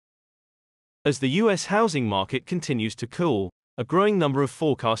As the US housing market continues to cool, a growing number of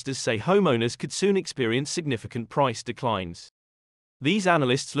forecasters say homeowners could soon experience significant price declines. These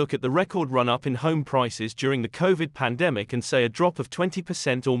analysts look at the record run-up in home prices during the COVID pandemic and say a drop of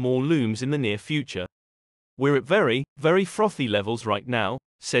 20% or more looms in the near future. "We're at very, very frothy levels right now,"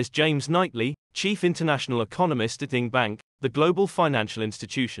 says James Knightley, chief international economist at Bank, the global financial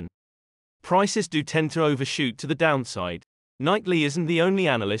institution. Prices do tend to overshoot to the downside. Knightley isn't the only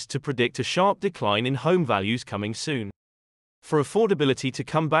analyst to predict a sharp decline in home values coming soon. For affordability to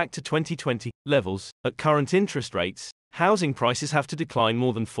come back to 2020 levels, at current interest rates, housing prices have to decline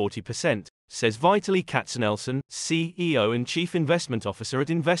more than 40%, says Vitaly Katzenelson, CEO and Chief Investment Officer at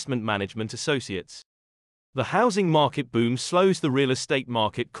Investment Management Associates. The housing market boom slows. The real estate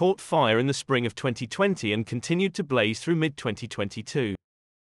market caught fire in the spring of 2020 and continued to blaze through mid-2022.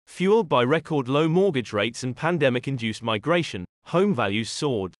 Fueled by record low mortgage rates and pandemic-induced migration, home values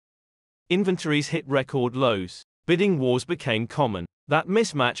soared. Inventories hit record lows. Bidding wars became common. That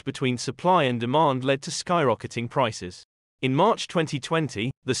mismatch between supply and demand led to skyrocketing prices. In March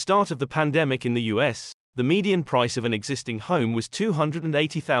 2020, the start of the pandemic in the US, the median price of an existing home was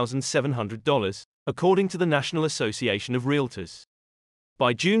 $280,700, according to the National Association of Realtors.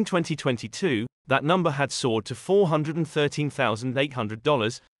 By June 2022, that number had soared to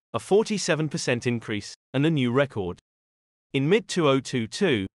 $413,800, a 47% increase, and a new record. In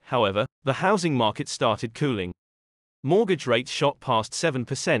mid-2022, however, the housing market started cooling. Mortgage rates shot past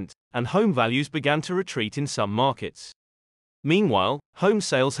 7%, and home values began to retreat in some markets. Meanwhile, home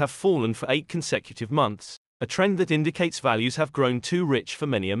sales have fallen for 8 consecutive months, a trend that indicates values have grown too rich for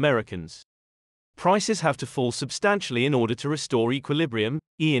many Americans. Prices have to fall substantially in order to restore equilibrium,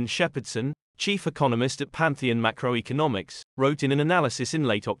 Ian Shepherdson, chief economist at Pantheon Macroeconomics, wrote in an analysis in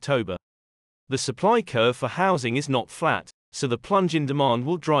late October. The supply curve for housing is not flat, so the plunge in demand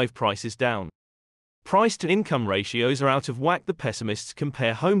will drive prices down. Price-to-income ratios are out of whack. The pessimists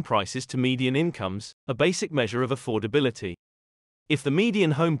compare home prices to median incomes, a basic measure of affordability. If the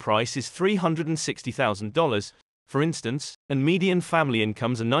median home price is $360,000, for instance, and median family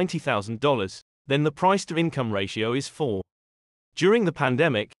incomes are $90,000, then the price-to-income ratio is 4. During the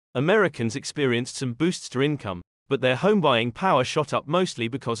pandemic, Americans experienced some boosts to income, but their home buying power shot up mostly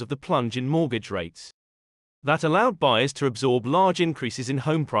because of the plunge in mortgage rates. That allowed buyers to absorb large increases in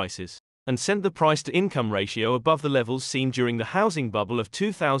home prices, and sent the price-to-income ratio above the levels seen during the housing bubble of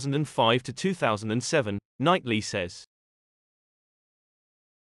 2005 to 2007, Knightley says.